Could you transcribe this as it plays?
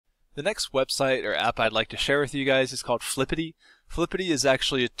The next website or app I'd like to share with you guys is called Flippity. Flippity is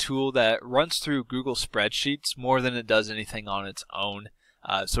actually a tool that runs through Google Spreadsheets more than it does anything on its own.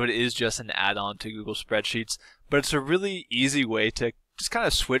 So it is just an add-on to Google Spreadsheets, but it's a really easy way to just kind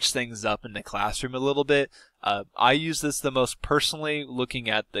of switch things up in the classroom a little bit. I use this the most personally looking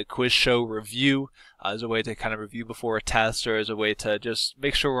at the quiz show review as a way to kind of review before a test, or as a way to just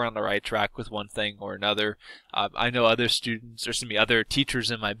make sure we're on the right track with one thing or another. I know other students, or other teachers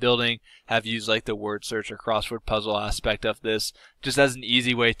in my building have used like the word search or crossword puzzle aspect of this just as an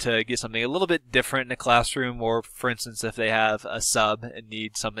easy way to get something a little bit different in the classroom, or for instance if they have a sub and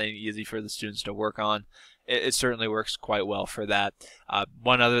need something easy for the students to work on. It certainly works quite well for that.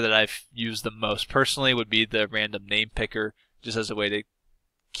 One other that I've used the most personally would be the random name picker, just as a way to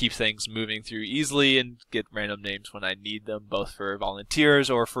keep things moving through easily and get random names when I need them, both for volunteers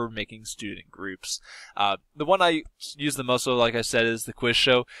or for making student groups. The one I use the most, though, like I said, is the quiz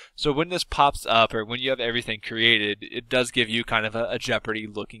show. So when this pops up, or when you have everything created, it does give you kind of a Jeopardy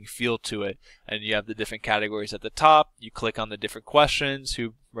looking feel to it. And you have the different categories at the top. You click on the different questions,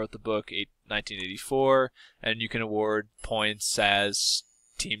 who wrote the book 1984, and you can award points as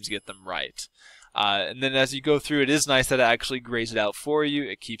teams get them right. And then as you go through, it is nice that it actually grades it out for you.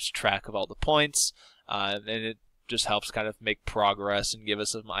 It keeps track of all the points, and it just helps kind of make progress and give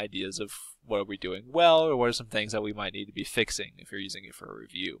us some ideas of what are we doing well, or what are some things that we might need to be fixing if you're using it for a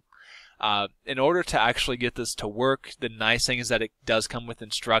review. In order to actually get this to work, the nice thing is that it does come with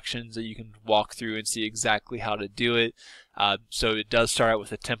instructions that you can walk through and see exactly how to do it. So it does start out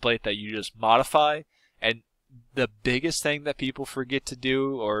with a template that you just modify, and the biggest thing that people forget to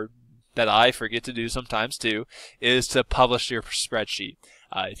do, or that I forget to do sometimes too, is to publish your spreadsheet.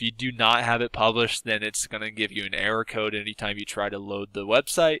 If you do not have it published, then it's going to give you an error code anytime you try to load the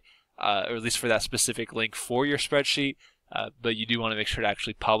website, or at least for that specific link for your spreadsheet. But you do want to make sure to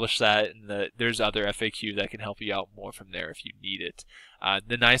actually publish that, and there's other FAQ that can help you out more from there if you need it.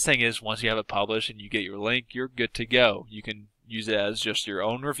 The nice thing is, once you have it published and you get your link, you're good to go. You can use it as just your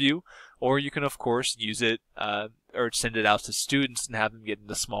own review, or you can of course use it or send it out to students and have them get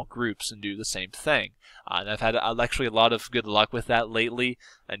into small groups and do the same thing. And I've had actually a lot of good luck with that lately,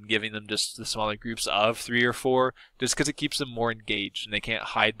 and giving them just the smaller groups of 3 or 4, just because it keeps them more engaged and they can't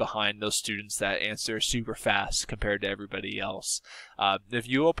hide behind those students that answer super fast compared to everybody else. If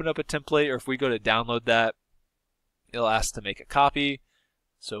you open up a template, or if we go to download that, it'll ask to make a copy.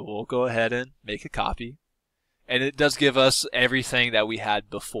 So we'll go ahead and make a copy. And it does give us everything that we had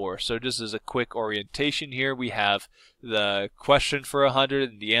before. So just as a quick orientation here, we have the question for 100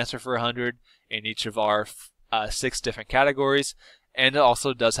 and the answer for 100 in each of our 6 different categories. And it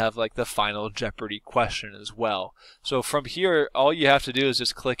also does have like the final Jeopardy question as well. So from here, all you have to do is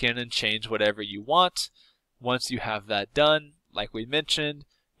just click in and change whatever you want. Once you have that done, like we mentioned,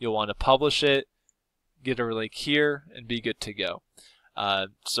 you'll want to publish it, get a link here, and be good to go.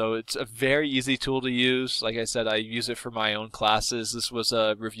 So it's a very easy tool to use. Like I said, I use it for my own classes. This was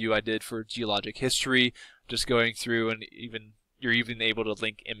a review I did for geologic history, just going through, and you're even able to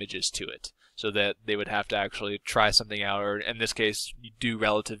link images to it, so that they would have to actually try something out, or in this case, you do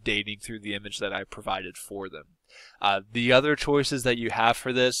relative dating through the image that I provided for them. The other choices that you have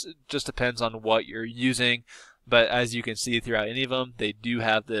for this just depends on what you're using. But as you can see throughout any of them, they do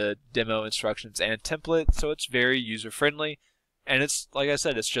have the demo instructions and template, so it's very user-friendly. And it's, like I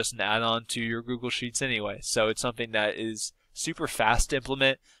said, it's just an add-on to your Google Sheets anyway. So it's something that is super fast to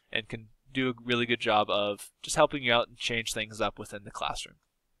implement and can do a really good job of just helping you out and change things up within the classroom.